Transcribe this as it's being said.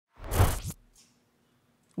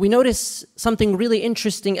we notice something really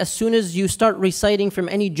interesting. As soon as you start reciting from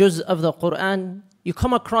any juz of the Quran, you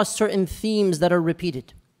come across certain themes that are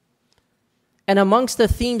repeated. And amongst the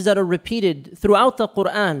themes that are repeated throughout the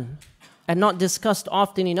Quran and not discussed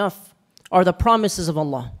often enough are the promises of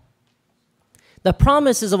Allah. The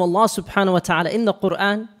promises of Allah subhanahu wa ta'ala in the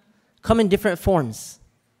Quran come in different forms.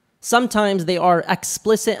 Sometimes they are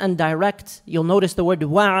explicit and direct. You'll notice the word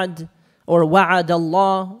wa'ad or wa'ad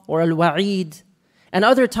Allah or al-wa'id. And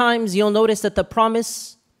other times you'll notice that the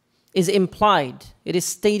promise is implied. It is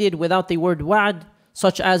stated without the word wa'ad,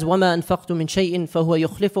 such as وَمَا أَنفَقْتُ مِنْ شَيْءٍ فَهُوَ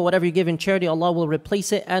يُخْلِفُ. Whatever you give in charity, Allah will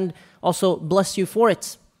replace it and also bless you for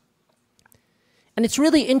it. And it's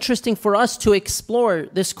really interesting for us to explore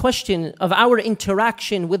this question of our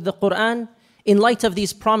interaction with the Quran in light of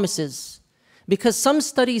these promises. Because some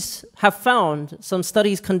studies have found, some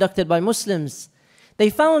studies conducted by Muslims, they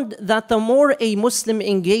found that the more a Muslim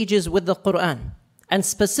engages with the Quran, and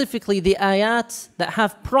specifically the ayat that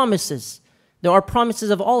have promises, there are promises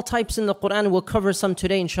of all types in the Quran, we'll cover some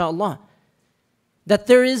today inshallah, that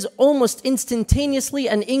there is almost instantaneously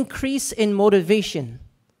an increase in motivation,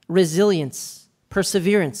 resilience,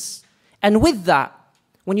 perseverance. And with that,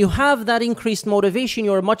 when you have that increased motivation,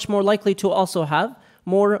 you're much more likely to also have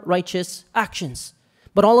more righteous actions.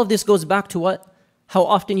 But all of this goes back to what? How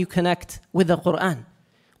often you connect with the Quran.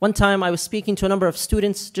 One time I was speaking to a number of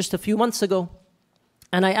students just a few months ago,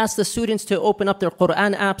 and I asked the students to open up their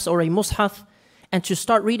Quran apps or a mushaf and to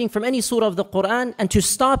start reading from any surah of the Quran and to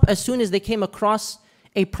stop as soon as they came across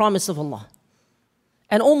a promise of Allah.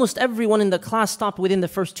 And almost everyone in the class stopped within the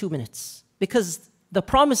first 2 minutes, because the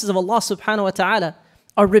promises of Allah subhanahu wa ta'ala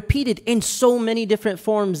are repeated in so many different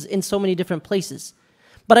forms, in so many different places.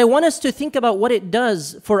 But I want us to think about what it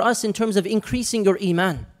does for us in terms of increasing your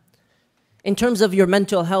iman, in terms of your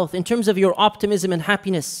mental health, in terms of your optimism and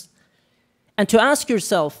happiness. And to ask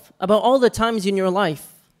yourself about all the times in your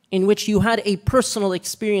life in which you had a personal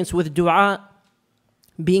experience with dua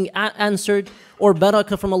being answered, or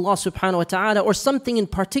barakah from Allah subhanahu wa ta'ala, or something in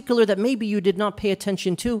particular that maybe you did not pay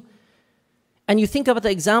attention to. And you think about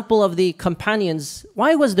the example of the companions.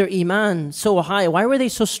 Why was their iman so high? Why were they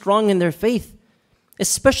so strong in their faith?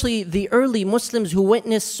 Especially the early Muslims who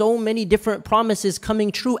witnessed so many different promises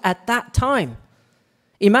coming true at that time.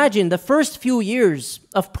 Imagine the first few years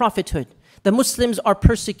of prophethood. The Muslims are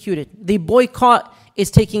persecuted. The boycott is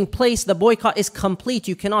taking place. The boycott is complete.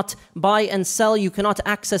 You cannot buy and sell. You cannot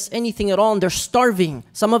access anything at all. And they're starving.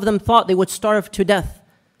 Some of them thought they would starve to death.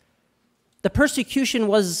 The persecution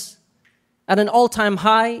was at an all-time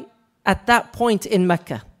high at that point in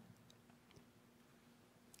Mecca.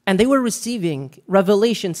 And they were receiving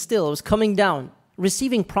revelation still. It was coming down,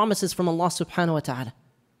 receiving promises from Allah subhanahu wa ta'ala.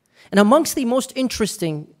 And amongst the most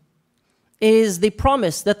interesting is the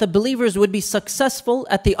promise that the believers would be successful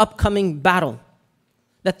at the upcoming battle.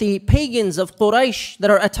 That the pagans of Quraysh that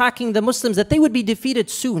are attacking the Muslims, that they would be defeated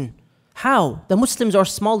soon. How? The Muslims are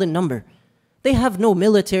small in number. They have no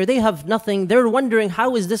military, they have nothing. They're wondering,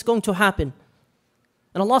 how is this going to happen?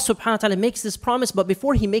 And Allah subhanahu wa ta'ala makes this promise, but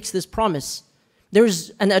before He makes this promise, there's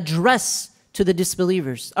an address to the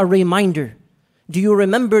disbelievers, a reminder. Do you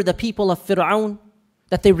remember the people of Fir'aun?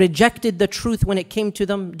 That they rejected the truth when it came to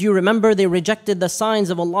them? Do you remember they rejected the signs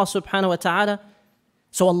of Allah subhanahu wa ta'ala?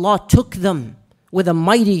 So Allah took them with a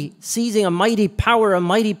mighty, seizing a mighty power, a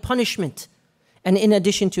mighty punishment. And in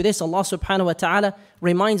addition to this, Allah subhanahu wa ta'ala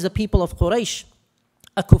reminds the people of Quraysh,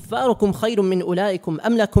 أَكُفَّارُكُمْ خَيْرٌ مِّنْ أُولَٰئِكُمْ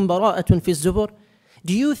أَمْ لَكُمْ بَرَاءَةٌ فِي الزُّبُرِ.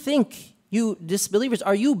 Do you think, you disbelievers,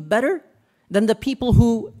 are you better than the people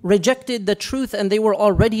who rejected the truth and they were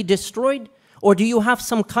already destroyed? Or do you have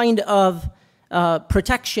some kind of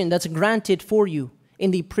protection that's granted for you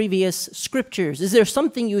in the previous scriptures? Is there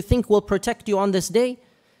something you think will protect you on this day?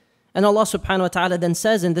 And Allah subhanahu wa ta'ala then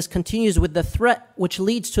says, and this continues with the threat which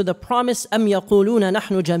leads to the promise, أَمْ يَقُولُونَ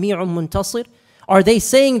نَحْنُ جَمِيعٌ مُنْتَصِرٌ. Are they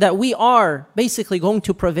saying that we are basically going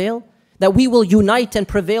to prevail? That we will unite and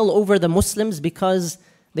prevail over the Muslims because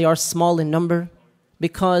they are small in number?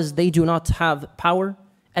 Because they do not have power?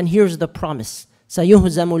 And here's the promise.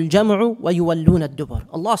 سَيُهْزَمُ الْجَمْعُ وَيُوَلُّونَ الدُّبُرَ.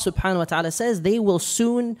 Allah subhanahu wa ta'ala says they will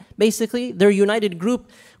soon, basically, their united group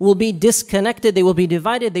will be disconnected, they will be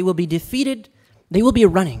divided, they will be defeated, they will be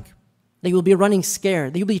running. They will be running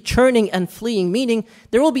scared. They will be churning and fleeing, meaning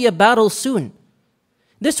there will be a battle soon.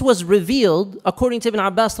 This was revealed, according to Ibn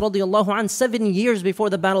Abbas radiallahu anh, 7 years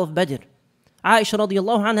before the Battle of Badr. Aisha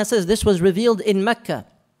radiallahu anha says this was revealed in Mecca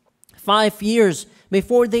 5 years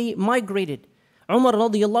before they migrated. Umar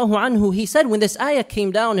radiallahu anhu, he said when this ayah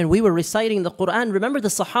came down and we were reciting the Quran, remember the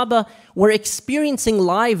Sahaba were experiencing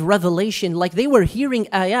live revelation, like they were hearing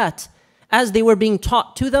ayat as they were being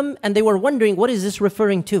taught to them, and they were wondering, what is this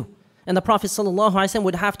referring to? And the Prophet ﷺ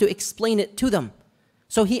would have to explain it to them.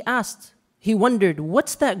 So he asked, he wondered,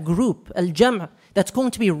 what's that group, al-jam', that's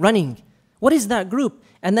going to be running? What is that group?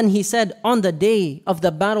 And then he said, on the day of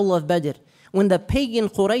the battle of Badr, when the pagan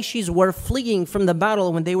Qurayshis were fleeing from the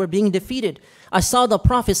battle, when they were being defeated, I saw the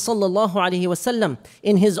Prophet ﷺ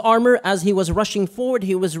in his armor as he was rushing forward.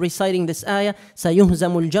 He was reciting this ayah,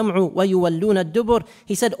 سَيُهْزَمُ الْجَمْعُ وَيُوَلُّونَ الدُّبُرِ.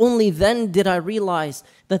 He said, only then did I realize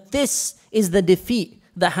that this is the defeat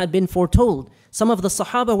that had been foretold. Some of the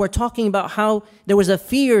Sahaba were talking about how there was a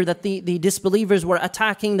fear that the disbelievers were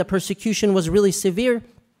attacking, the persecution was really severe.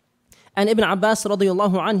 And Ibn Abbas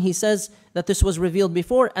radiallahu anh, he says that this was revealed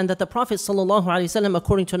before, and that the Prophet sallallahu alaihi wasallam,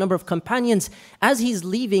 according to a number of companions, as he's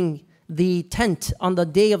leaving the tent on the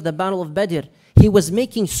day of the Battle of Badr, he was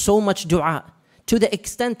making so much dua, to the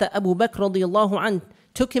extent that Abu Bakr radiallahu anh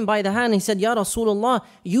took him by the hand and he said, Ya Rasulullah,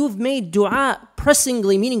 you've made dua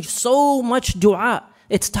pressingly, meaning so much dua.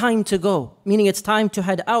 It's time to go, meaning it's time to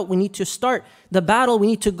head out. We need to start the battle. We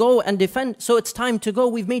need to go and defend. So it's time to go.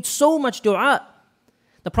 We've made so much dua.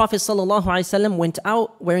 The Prophet ﷺ went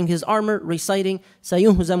out wearing his armor, reciting,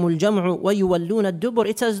 سَيُهْزَمُ الْجَمْعُ وَيُوَلُّونَ الدُّبُرِ.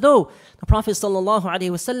 It's as though the Prophet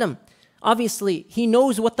ﷺ, obviously, he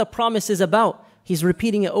knows what the promise is about. He's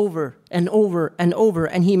repeating it over and over and over.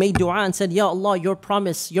 And he made dua and said, Ya Allah, your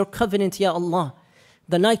promise, your covenant, Ya Allah.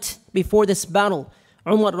 The night before this battle,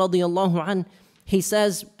 Umar radiallahu anh, he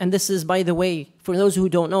says, and this is, by the way, for those who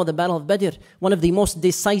don't know, the Battle of Badr, one of the most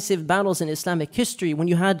decisive battles in Islamic history, when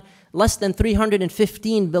you had less than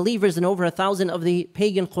 315 believers and over 1,000 of the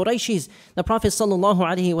pagan Qurayshis. The Prophet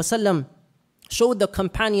ﷺ showed the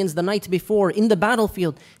companions the night before in the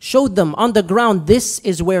battlefield, showed them on the ground, this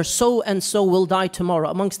is where so and so will die tomorrow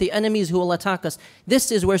amongst the enemies who will attack us. This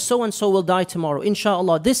is where so and so will die tomorrow,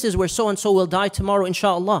 inshallah. This is where so and so will die tomorrow,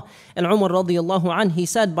 inshallah. And Umar radiallahu anh, he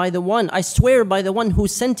said, by the one, I swear by the one who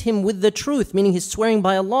sent him with the truth, meaning he's swearing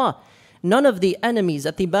by Allah. None of the enemies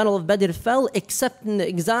at the Battle of Badr fell except in the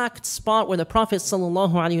exact spot where the Prophet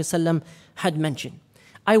ﷺ had mentioned.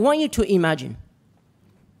 I want you to imagine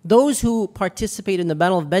those who participated in the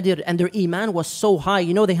Battle of Badr and their iman was so high.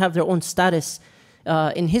 You know, they have their own status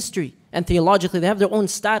in history and theologically. They have their own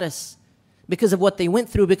status because of what they went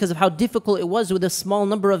through, because of how difficult it was with a small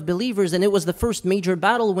number of believers. And it was the first major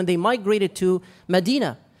battle when they migrated to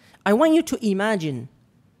Medina. I want you to imagine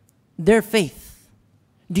their faith.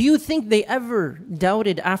 Do you think they ever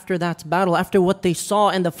doubted after that battle, after what they saw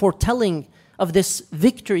and the foretelling of this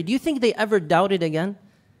victory? Do you think they ever doubted again?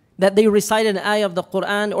 That they recited an ayah of the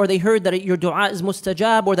Quran, or they heard that your dua is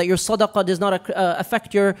mustajab, or that your sadaqah does not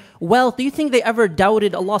affect your wealth? Do you think they ever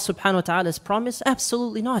doubted Allah subhanahu wa ta'ala's promise?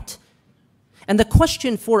 Absolutely not. And the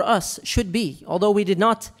question for us should be, although we did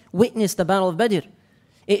not witness the Battle of Badr,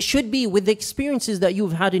 it should be with the experiences that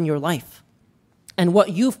you've had in your life and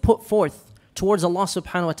what you've put forth towards Allah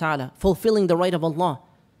subhanahu wa ta'ala, fulfilling the right of Allah.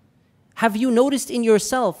 Have you noticed in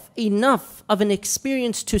yourself enough of an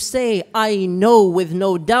experience to say, I know with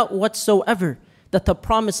no doubt whatsoever that the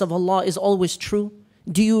promise of Allah is always true?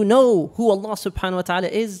 Do you know who Allah subhanahu wa ta'ala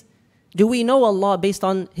is? Do we know Allah based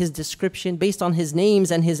on His description, based on His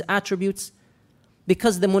names and His attributes?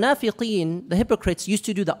 Because the munafiqeen, the hypocrites, used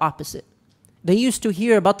to do the opposite. They used to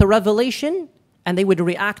hear about the revelation and they would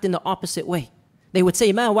react in the opposite way. They would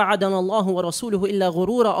say, مَا وَعَدَنَا اللَّهُ وَرَسُولُهُ إِلَّا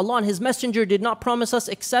غُرُورًا. Allah and His Messenger did not promise us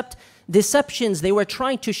except deceptions. They were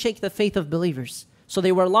trying to shake the faith of believers. So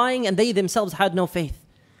they were lying and they themselves had no faith.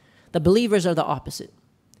 The believers are the opposite.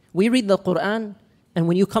 We read the Quran, and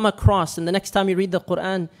when you come across, and the next time you read the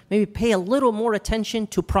Quran, maybe pay a little more attention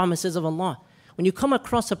to promises of Allah. When you come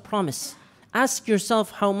across a promise, ask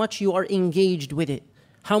yourself how much you are engaged with it,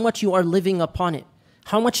 how much you are living upon it,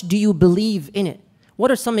 how much do you believe in it. What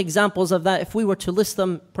are some examples of that? If we were to list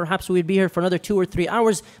them, perhaps we'd be here for another 2 or 3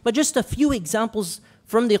 hours. But just a few examples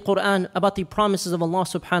from the Quran about the promises of Allah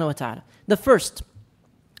subhanahu wa ta'ala. The first,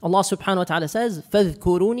 Allah subhanahu wa ta'ala says,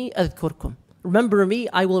 فَاذْكُرُونِي أَذْكُرْكُمْ. Remember me,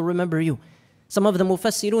 I will remember you. Some of the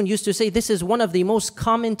mufassirun used to say this is one of the most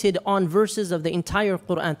commented on verses of the entire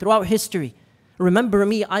Quran throughout history. Remember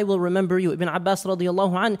me, I will remember you. Ibn Abbas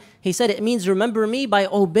radiallahu anh, he said it means remember me by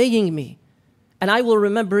obeying me. And I will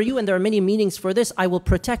remember you, and there are many meanings for this. I will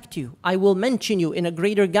protect you. I will mention you in a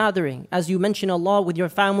greater gathering. As you mention Allah with your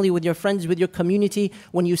family, with your friends, with your community.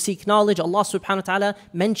 When you seek knowledge, Allah subhanahu wa ta'ala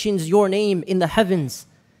mentions your name in the heavens.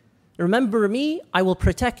 Remember me, I will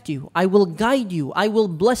protect you. I will guide you. I will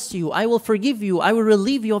bless you. I will forgive you. I will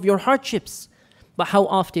relieve you of your hardships. But how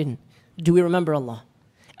often do we remember Allah?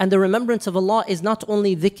 And the remembrance of Allah is not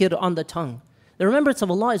only dhikr on the tongue. The remembrance of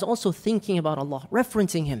Allah is also thinking about Allah,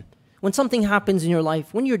 referencing Him. When something happens in your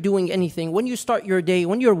life, when you're doing anything, when you start your day,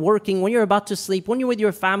 when you're working, when you're about to sleep, when you're with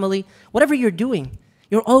your family, whatever you're doing,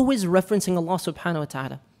 you're always referencing Allah subhanahu wa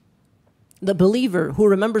ta'ala. The believer who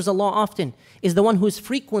remembers Allah often is the one who is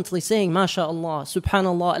frequently saying, MashaAllah,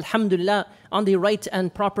 Subhanallah, Alhamdulillah, on the right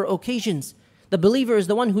and proper occasions. The believer is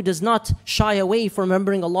the one who does not shy away from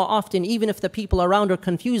remembering Allah often, even if the people around are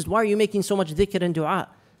confused. Why are you making so much dhikr and dua?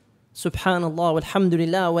 Subhanallah,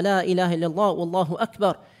 Alhamdulillah, wa la ilaha illallah, wallahu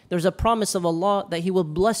akbar. There's a promise of Allah that He will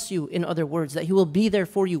bless you, in other words, that He will be there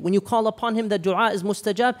for you. When you call upon Him, the dua is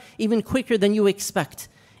mustajab even quicker than you expect.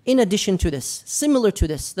 In addition to this, similar to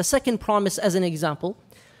this, the second promise as an example,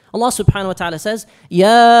 Allah subhanahu wa ta'ala says,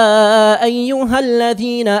 يَا أَيُّهَا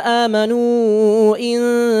الَّذِينَ آمَنُوا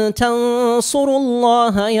إِن تَنصُرُوا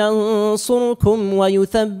اللَّهَ يَنصُرْكُمْ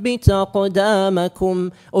وَيُثَبِّتْ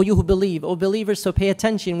أَقْدَامَكُمْ. O you who believe, O believers, so pay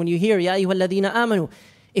attention when you hear, يَا أَيُّهَا الَّذِينَ آمَنُوا.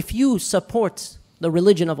 If you support the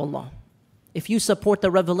religion of Allah, if you support the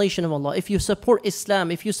revelation of Allah, if you support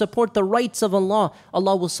Islam, if you support the rights of Allah,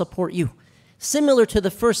 Allah will support you. Similar to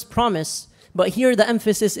the first promise, but here the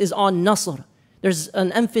emphasis is on nasr. There's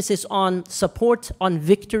an emphasis on support, on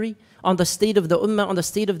victory, on the state of the ummah, on the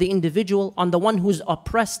state of the individual, on the one who's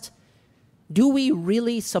oppressed. Do we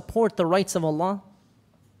really support the rights of Allah?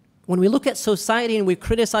 When we look at society and we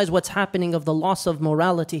criticize what's happening of the loss of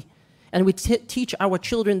morality, and we teach our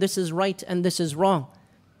children this is right and this is wrong,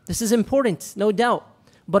 this is important, no doubt.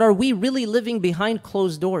 But are we really living behind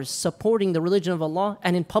closed doors, supporting the religion of Allah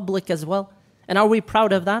and in public as well? And are we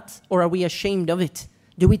proud of that, or are we ashamed of it?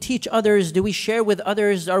 Do we teach others? Do we share with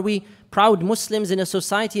others? Are we proud Muslims in a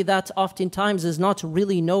society that oftentimes does not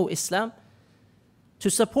really know Islam? To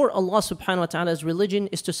support Allah subhanahu wa ta'ala's religion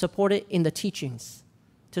is to support it in the teachings.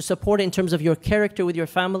 To support it in terms of your character with your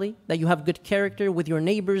family, that you have good character with your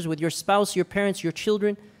neighbors, with your spouse, your parents, your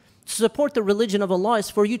children. To support the religion of Allah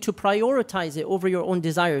is for you to prioritize it over your own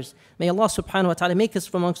desires. May Allah subhanahu wa ta'ala make us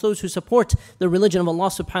from amongst those who support the religion of Allah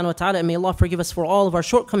subhanahu wa ta'ala, and may Allah forgive us for all of our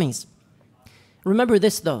shortcomings. Remember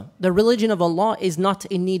this though, the religion of Allah is not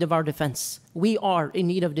in need of our defense. We are in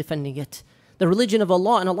need of defending it. The religion of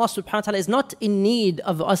Allah and Allah subhanahu wa ta'ala is not in need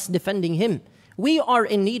of us defending Him. We are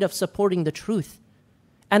in need of supporting the truth.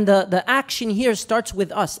 And the action here starts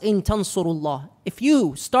with us, in tansurullah. If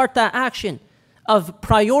you start that action of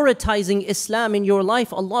prioritizing Islam in your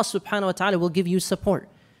life, Allah subhanahu wa ta'ala will give you support.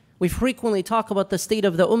 We frequently talk about the state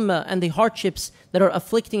of the ummah and the hardships that are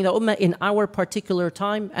afflicting the ummah in our particular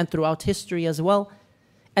time and throughout history as well.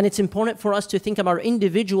 And it's important for us to think about our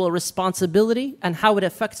individual responsibility and how it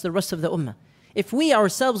affects the rest of the ummah. If we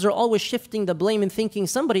ourselves are always shifting the blame and thinking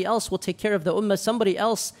somebody else will take care of the ummah, somebody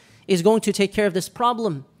else is going to take care of this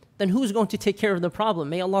problem, then who's going to take care of the problem?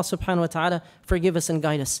 May Allah subhanahu wa ta'ala forgive us and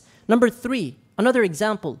guide us. Number 3, another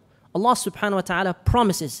example, Allah subhanahu wa ta'ala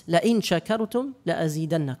promises, لَإِن شَكَرْتُمْ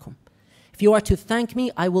لَأَزِيدَنَّكُمْ. If you are to thank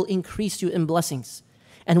me, I will increase you in blessings.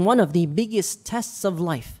 And one of the biggest tests of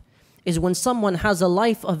life is when someone has a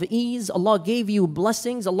life of ease, Allah gave you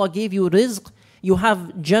blessings, Allah gave you rizq, you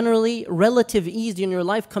have generally relative ease in your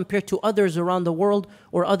life compared to others around the world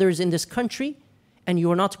or others in this country, and you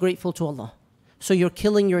are not grateful to Allah. So you're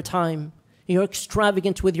killing your time, you're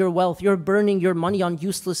extravagant with your wealth, you're burning your money on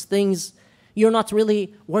useless things, you're not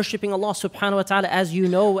really worshipping Allah subhanahu wa ta'ala as you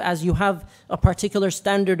know, as you have a particular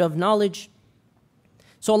standard of knowledge.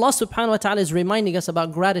 So Allah subhanahu wa ta'ala is reminding us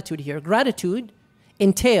about gratitude here. Gratitude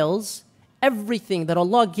entails everything that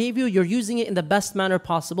Allah gave you, you're using it in the best manner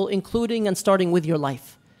possible, including and starting with your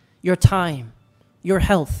life, your time, your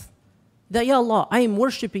health. That, Ya Allah, I am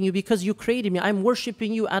worshipping you because you created me. I'm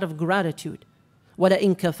worshipping you out of gratitude.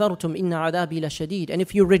 وَلَئِن كَفَرْتُمْ إِنَّ عَذَابِي لَشَدِيدٌ. And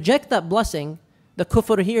if you reject that blessing, the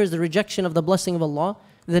kufr here is the rejection of the blessing of Allah,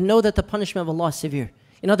 then know that the punishment of Allah is severe.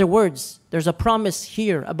 In other words, there's a promise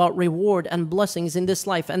here about reward and blessings in this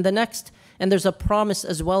life and the next, and there's a promise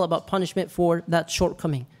as well about punishment for that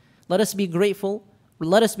shortcoming. Let us be grateful.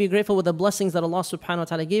 Let us be grateful with the blessings that Allah subhanahu wa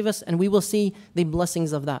ta'ala gave us, and we will see the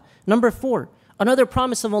blessings of that. Number 4, another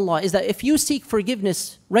promise of Allah is that if you seek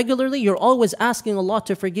forgiveness regularly, you're always asking Allah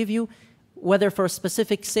to forgive you, whether for a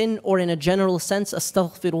specific sin or in a general sense,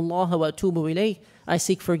 astaghfirullah wa atubu ilayh, I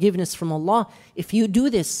seek forgiveness from Allah. If you do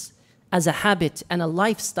this as a habit and a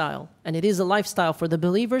lifestyle, and it is a lifestyle for the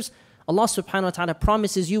believers, Allah subhanahu wa ta'ala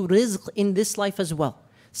promises you rizq in this life as well.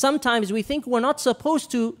 Sometimes we think we're not supposed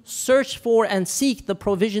to search for and seek the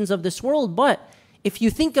provisions of this world, but if you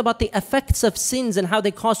think about the effects of sins and how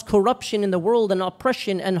they cause corruption in the world and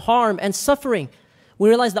oppression and harm and suffering, we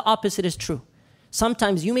realize the opposite is true.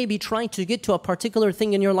 Sometimes you may be trying to get to a particular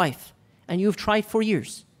thing in your life, and you've tried for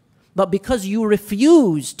years. But because you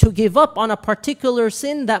refuse to give up on a particular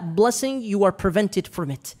sin, that blessing, you are prevented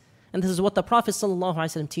from it. And this is what the Prophet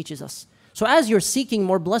ﷺ teaches us. So as you're seeking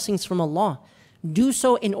more blessings from Allah, do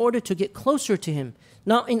so in order to get closer to Him,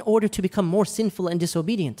 not in order to become more sinful and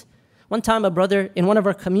disobedient. One time a brother in one of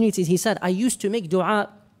our communities, he said, I used to make dua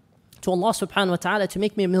to Allah subhanahu wa ta'ala to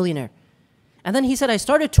make me a millionaire. And then he said, I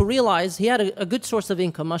started to realize, he had a good source of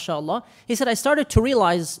income, mashallah. He said, I started to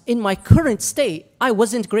realize in my current state, I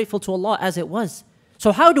wasn't grateful to Allah as it was.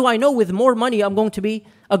 So how do I know with more money I'm going to be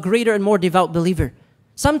a greater and more devout believer?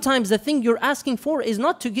 Sometimes the thing you're asking for is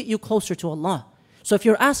not to get you closer to Allah. So if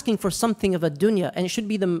you're asking for something of a dunya, and it should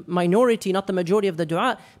be the minority, not the majority of the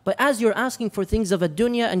dua, but as you're asking for things of a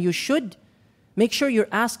dunya, and you should, make sure you're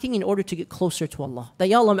asking in order to get closer to Allah. That,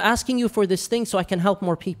 Ya Allah, I'm asking you for this thing so I can help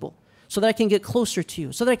more people, so that I can get closer to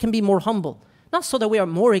you, so that I can be more humble. Not so that we are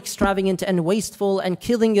more extravagant and wasteful and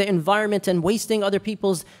killing the environment and wasting other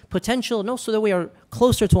people's potential. No, so that we are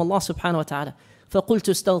closer to Allah subhanahu wa ta'ala. فَقُلْتُ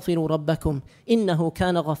اسْتَغْفِرُوا رَبَّكُمْ إِنَّهُ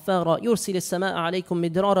كَانَ غَفَّارًا يُرْسِلِ السَّمَاءَ عَلَيْكُمْ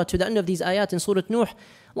مِدْرَارًا. To the end of these ayat in Surah Nuh,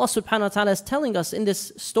 Allah subhanahu wa ta'ala is telling us in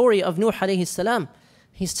this story of Nuh alayhi salam,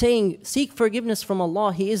 He's saying, seek forgiveness from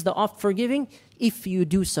Allah. He is the oft forgiving. If you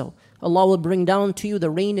do so, Allah will bring down to you the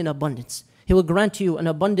rain in abundance. He will grant you an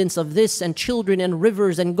abundance of this and children and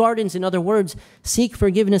rivers and gardens. In other words, seek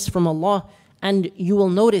forgiveness from Allah, and you will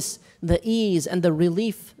notice the ease and the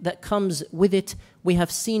relief that comes with it. We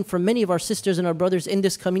have seen from many of our sisters and our brothers in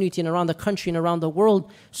this community and around the country and around the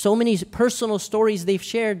world, so many personal stories they've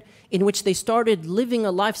shared in which they started living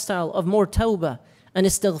a lifestyle of more tawbah and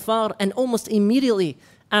istighfar, and almost immediately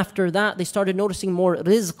after that, they started noticing more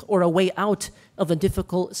rizq, or a way out of a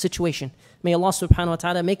difficult situation. May Allah subhanahu wa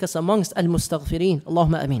ta'ala make us amongst al-mustaghfireen.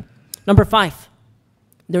 Allahumma ameen. Number 5,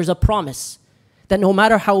 there's a promise that no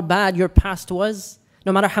matter how bad your past was,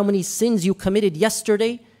 no matter how many sins you committed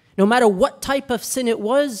yesterday, no matter what type of sin it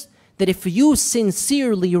was, that if you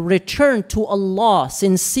sincerely return to Allah,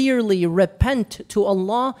 sincerely repent to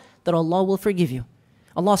Allah, that Allah will forgive you.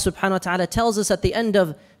 Allah subhanahu wa ta'ala tells us at the end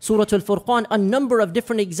of Surah Al-Furqan a number of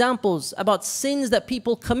different examples about sins that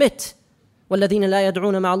people commit. وَالَّذِينَ لَا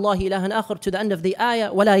يَدْعُونَ مَعَ اللَّهِ إِلَهًا آخَرَ, to the end of the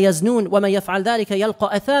ayah, وَلَا يَزْنُونَ وَمَا يَفْعَلْ ذَلِكَ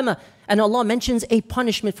يَلْقَى أَثَامًا. And Allah mentions a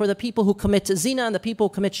punishment for the people who commit zina and the people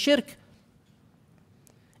who commit shirk.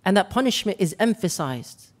 And that punishment is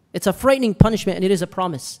emphasized. It's a frightening punishment, and it is a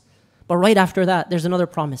promise. But right after that, there's another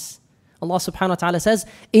promise. Allah subhanahu wa ta'ala says,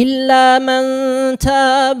 إِلَّا مَن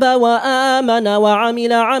تَابَ وَآمَنَ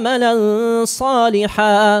وَعَمِلَ عَمَلًا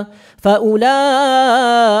صَالِحًا فَأُولَٰئِكَ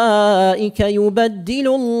يُبَدِّلُ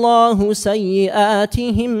اللَّهُ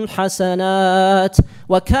سَيِّئَاتِهِمْ حَسَنَاتٍ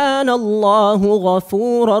وَكَانَ اللَّهُ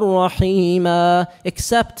غَفُورًا رَحِيمًا.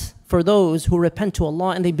 Except for those who repent to Allah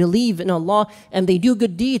and they believe in Allah and they do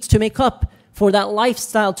good deeds to make up for that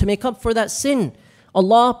lifestyle, to make up for that sin.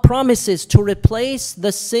 Allah promises to replace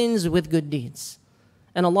the sins with good deeds.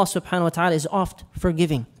 And Allah subhanahu wa ta'ala is oft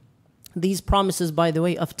forgiving. These promises, by the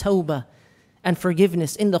way, of tawbah and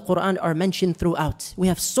forgiveness in the Quran are mentioned throughout. We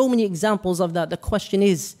have so many examples of that. The question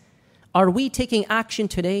is, are we taking action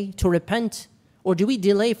today to repent, or do we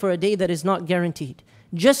delay for a day that is not guaranteed?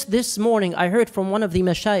 Just this morning, I heard from one of the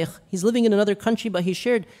mashayikh. He's living in another country, but he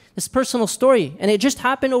shared this personal story, and it just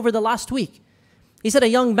happened over the last week. He said a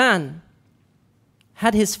young man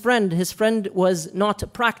had his friend was not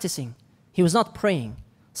practicing. He was not praying.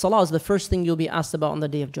 Salah is the first thing you'll be asked about on the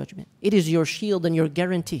Day of Judgment. It is your shield and your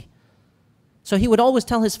guarantee. So he would always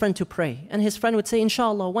tell his friend to pray. And his friend would say,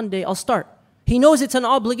 inshallah, one day I'll start. He knows it's an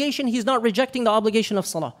obligation. He's not rejecting the obligation of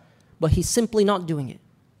salah. But he's simply not doing it.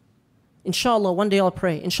 Inshallah, one day I'll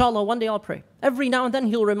pray. Inshallah, one day I'll pray. Every now and then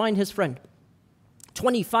he'll remind his friend.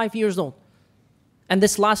 25 years old. And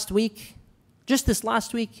just this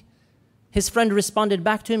last week, his friend responded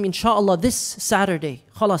back to him, inshallah, this Saturday,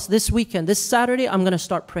 khalas, this weekend, this Saturday, I'm going to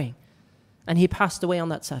start praying. And he passed away on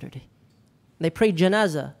that Saturday. They prayed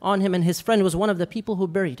janazah on him, and his friend was one of the people who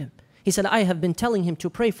buried him. He said, I have been telling him to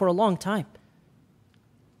pray for a long time.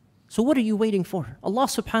 So what are you waiting for? Allah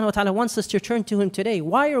subhanahu wa ta'ala wants us to turn to Him today.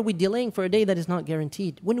 Why are we delaying for a day that is not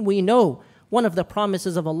guaranteed? When we know one of the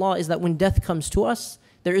promises of Allah is that when death comes to us,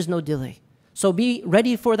 there is no delay. So be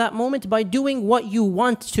ready for that moment by doing what you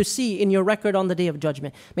want to see in your record on the Day of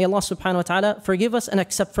Judgment. May Allah subhanahu wa ta'ala forgive us and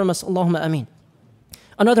accept from us. Allahumma ameen.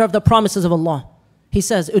 Another of the promises of Allah. He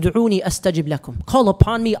says, "Ud'uni astajib lakum." Call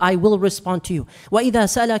upon me, I will respond to you. وَإِذَا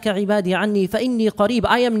سَأَلَكَ عِبَادِي عَنِّي فَإِنِّي قَرِيبٌ.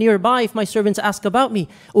 I am nearby if my servants ask about me.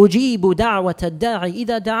 أُجِيبُ دَعْوَةَ الدَّاعِ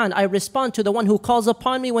إِذَا دَعَانِ. I respond to the one who calls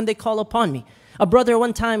upon me when they call upon me. A brother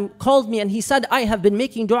one time called me and he said, I have been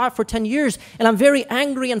making dua for 10 years and I'm very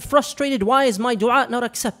angry and frustrated. Why is my dua not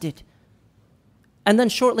accepted? And then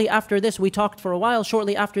shortly after this, we talked for a while.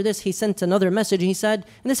 Shortly after this, he sent another message. He said,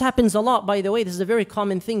 and this happens a lot, by the way. This is a very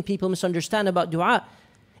common thing people misunderstand about dua.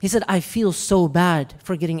 He said, I feel so bad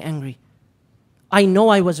for getting angry. I know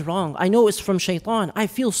I was wrong. I know it's from shaitan. I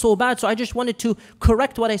feel so bad, so I just wanted to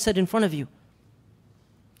correct what I said in front of you.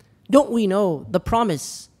 Don't we know the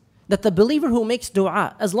promise that the believer who makes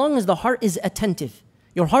dua, as long as the heart is attentive,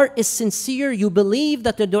 your heart is sincere, you believe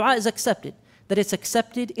that the dua is accepted, that it's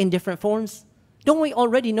accepted in different forms? Don't we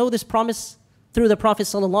already know this promise through the Prophet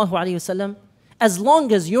ﷺ? As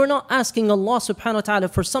long as you're not asking Allah subhanahu wa ta'ala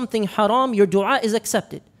for something haram, your dua is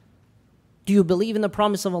accepted. Do you believe in the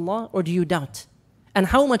promise of Allah or do you doubt? And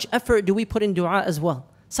how much effort do we put in dua as well?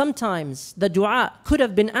 Sometimes the dua could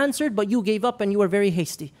have been answered, but you gave up and you were very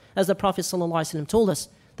hasty. As the Prophet ﷺ told us,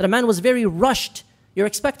 that a man was very rushed. You're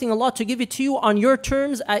expecting Allah to give it to you on your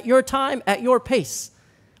terms, at your time, at your pace.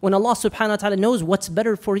 When Allah subhanahu wa ta'ala knows what's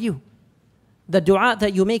better for you. The dua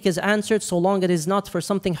that you make is answered so long it is not for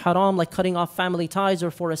something haram like cutting off family ties or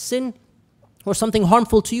for a sin or something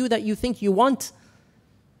harmful to you that you think you want.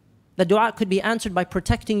 The dua could be answered by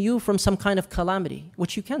protecting you from some kind of calamity,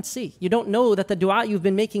 which you can't see. You don't know that the dua you've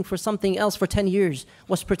been making for something else for 10 years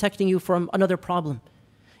was protecting you from another problem.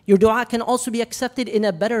 Your dua can also be accepted in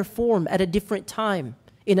a better form at a different time,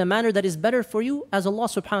 in a manner that is better for you, as Allah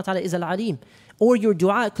subhanahu wa ta'ala is al-alim. Or your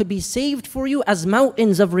dua could be saved for you as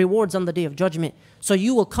mountains of rewards on the Day of Judgment. So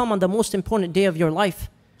you will come on the most important day of your life,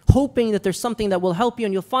 hoping that there's something that will help you,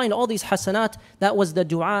 and you'll find all these hasanat. That was the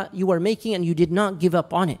dua you were making and you did not give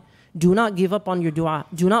up on it. Do not give up on your dua.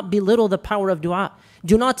 Do not belittle the power of dua.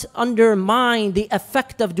 Do not undermine the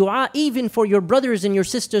effect of dua, even for your brothers and your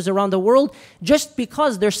sisters around the world. Just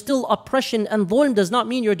because there's still oppression and dhulm does not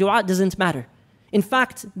mean your dua doesn't matter. In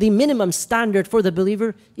fact, the minimum standard for the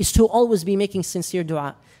believer is to always be making sincere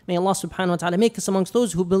dua. May Allah subhanahu wa ta'ala make us amongst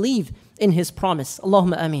those who believe in His promise.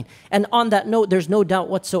 Allahumma ameen. And on that note, there's no doubt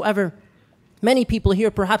whatsoever, many people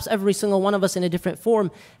here, perhaps every single one of us in a different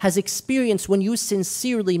form, has experienced when you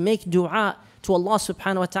sincerely make dua to Allah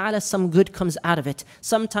subhanahu wa ta'ala, some good comes out of it.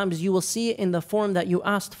 Sometimes you will see it in the form that you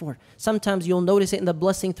asked for. Sometimes you'll notice it in the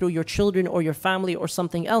blessing through your children or your family or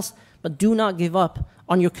something else. But do not give up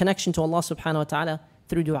on your connection to Allah subhanahu wa ta'ala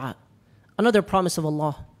through dua. Another promise of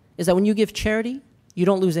Allah is that when you give charity, you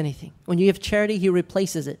don't lose anything. When you give charity, He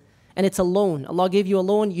replaces it. And it's a loan. Allah gave you a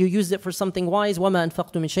loan, you used it for something wise. وَمَا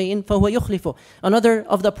أَنفَقْتُ مِنْ شَيْءٍ فَهُوَ يُخْلِفُ. Another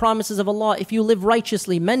of the promises of Allah, if you live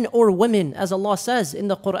righteously, men or women, as Allah says in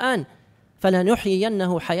the Quran,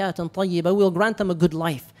 فَلَنُحْيِيَنَّهُ حَيَاةً طَيِّبًا. We'll grant them a good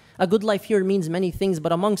life. A good life here means many things,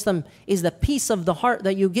 but amongst them is the peace of the heart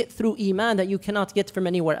that you get through iman that you cannot get from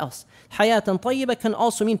anywhere else. Hayatan tayyiba can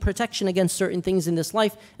also mean protection against certain things in this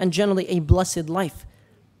life, and generally a blessed life.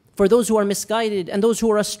 For those who are misguided and those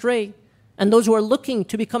who are astray and those who are looking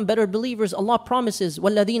to become better believers, Allah promises,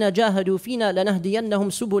 وَالَّذِينَ جَاهَدُوا فِينَا لَنَهْدِيَنَّهُمْ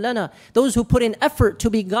سُبُلَنَا. Those who put in effort to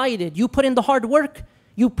be guided, you put in the hard work,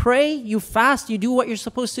 you pray, you fast, you do what you're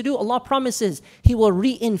supposed to do, Allah promises He will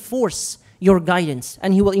reinforce your guidance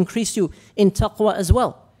and He will increase you in taqwa as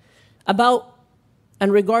well. About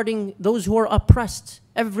and regarding those who are oppressed,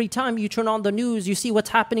 every time you turn on the news, you see what's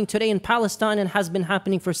happening today in Palestine and has been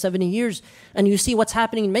happening for 70 years. And you see what's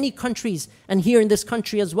happening in many countries and here in this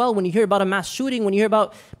country as well. When you hear about a mass shooting, when you hear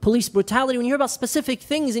about police brutality, when you hear about specific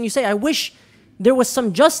things and you say, I wish there was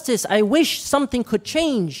some justice, I wish something could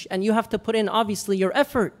change. And you have to put in obviously your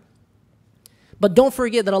effort. But don't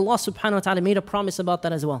forget that Allah subhanahu wa ta'ala made a promise about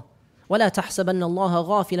that as well. وَلَا تَحْسَبَنَّ اللَّهَ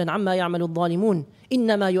غَافِلًا عَمَّا يَعْمَلُ الظَّالِمُونَ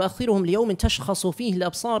إِنَّمَا يُؤَخِّرُهُمْ لِيَوْمٍ تَشْخَصُ فِيهِ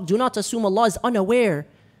الْأَبْصَارُ. Do not assume Allah is unaware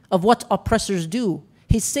of what oppressors do.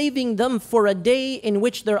 He's saving them for a day in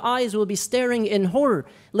which their eyes will be staring in horror.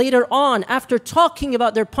 Later on, after talking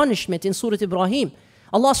about their punishment in Surah Ibrahim,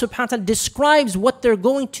 Allah subhanahu wa ta'ala describes what they're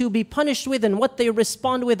going to be punished with and what they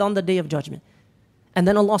respond with on the Day of Judgment. And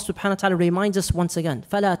then Allah subhanahu wa ta'ala reminds us once again,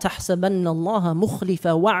 فَلَا تَحْسَبَنَّ اللَّهَ مُخْلِفَ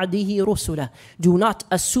وَعْدِهِ رُسُلَهُ. Do not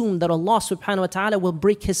assume that Allah subhanahu wa ta'ala will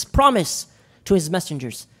break His promise to His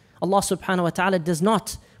messengers. Allah subhanahu wa ta'ala does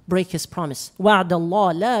not break His promise. وَعْدَ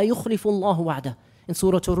اللَّهِ لَا يُخْلِفُ اللَّهُ وَعْدَهُ. In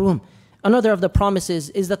Surah Ar-Rum. Another of the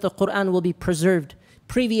promises is that the Quran will be preserved.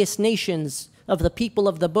 Previous nations of the people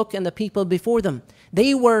of the book and the people before them,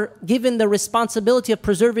 they were given the responsibility of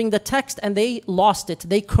preserving the text and they lost it.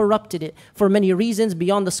 They corrupted it for many reasons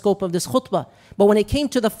beyond the scope of this khutbah. But when it came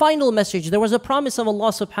to the final message, there was a promise of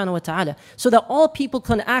Allah subhanahu wa ta'ala so that all people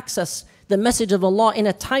can access the message of Allah in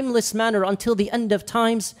a timeless manner until the end of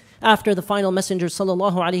times after the final messenger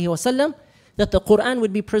sallallahu alaihi wasallam, that the Quran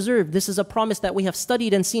would be preserved. This is a promise that we have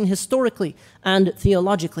studied and seen historically and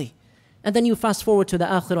theologically. And then you fast forward to the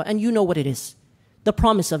akhirah and you know what it is. The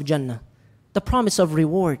promise of Jannah. The promise of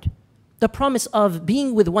reward. The promise of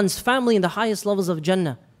being with one's family in the highest levels of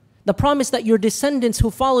Jannah. The promise that your descendants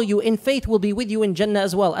who follow you in faith will be with you in Jannah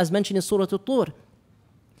as well, as mentioned in Surah At-Tur.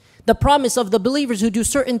 The promise of the believers who do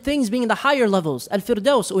certain things being in the higher levels.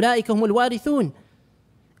 Al-Firdaus, أُولَٰئِكَ هُمُ الْوَارِثُونَ.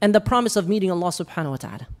 And the promise of meeting Allah subhanahu wa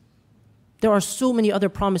ta'ala. There are so many other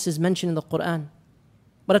promises mentioned in the Quran.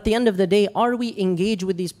 But at the end of the day, are we engaged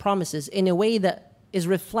with these promises in a way that is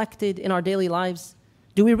reflected in our daily lives?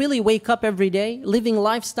 Do we really wake up every day living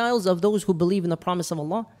lifestyles of those who believe in the promise of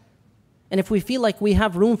Allah? And if we feel like we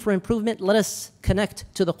have room for improvement, let us connect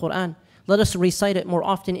to the Quran. Let us recite it more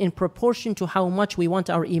often in proportion to how much we want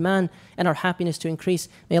our iman and our happiness to increase.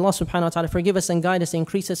 May Allah subhanahu wa ta'ala forgive us and guide us,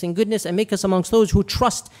 increase us in goodness, and make us amongst those who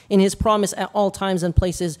trust in His promise at all times and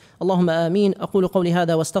places. Allahumma ameen. أقول قولي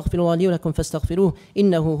هذا واستغفر الله لي ولكم فاستغفروه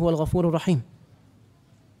إنه هو الغفور الرحيم.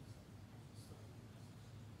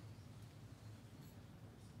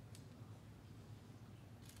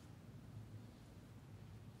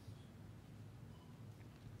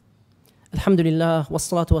 Alhamdulillah,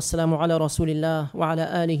 wassalatu wassalamu ala rasulillah wa ala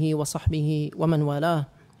alihi wa sahbihi wa man wala.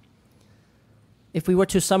 If we were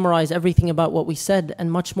to summarize everything about what we said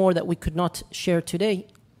and much more that we could not share today,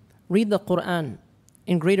 read the Quran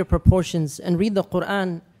in greater proportions and read the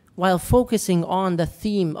Quran while focusing on the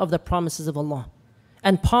theme of the promises of Allah.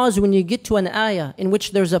 And pause when you get to an ayah in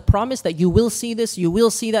which there's a promise that you will see this, you will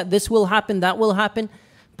see that, this will happen, that will happen.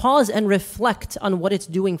 Pause and reflect on what it's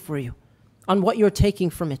doing for you, on what you're taking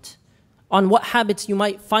from it, on what habits you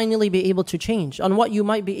might finally be able to change, on what you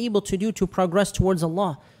might be able to do to progress towards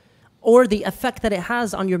Allah, or the effect that it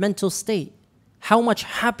has on your mental state, how much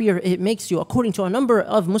happier it makes you according to a number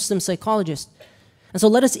of Muslim psychologists. And so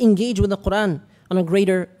let us engage with the Quran on a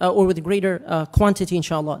greater, with greater quantity,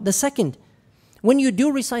 inshallah. The second, when you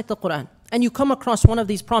do recite the Quran and you come across one of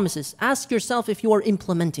these promises, ask yourself if you are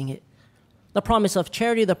implementing it. The promise of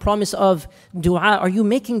charity, the promise of dua, are you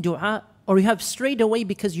making dua? Or you have strayed away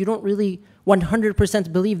because you don't really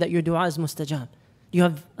 100% believe that your dua is mustajab. You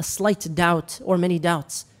have a slight doubt or many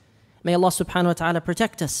doubts. May Allah subhanahu wa ta'ala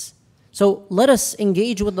protect us. So let us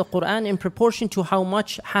engage with the Quran in proportion to how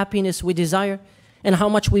much happiness we desire and how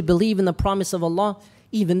much we believe in the promise of Allah.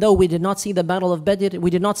 Even though we did not see the battle of Badr,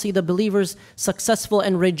 we did not see the believers successful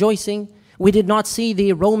and rejoicing, we did not see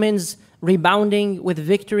the Romans rebounding with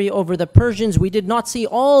victory over the Persians. We did not see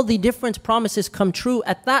all the different promises come true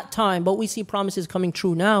at that time, but we see promises coming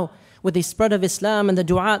true now with the spread of Islam and the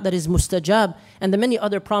dua that is mustajab and the many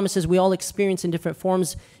other promises we all experience in different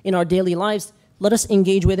forms in our daily lives. Let us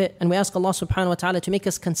engage with it, and we ask Allah subhanahu wa ta'ala to make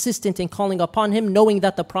us consistent in calling upon Him, knowing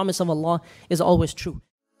that the promise of Allah is always true.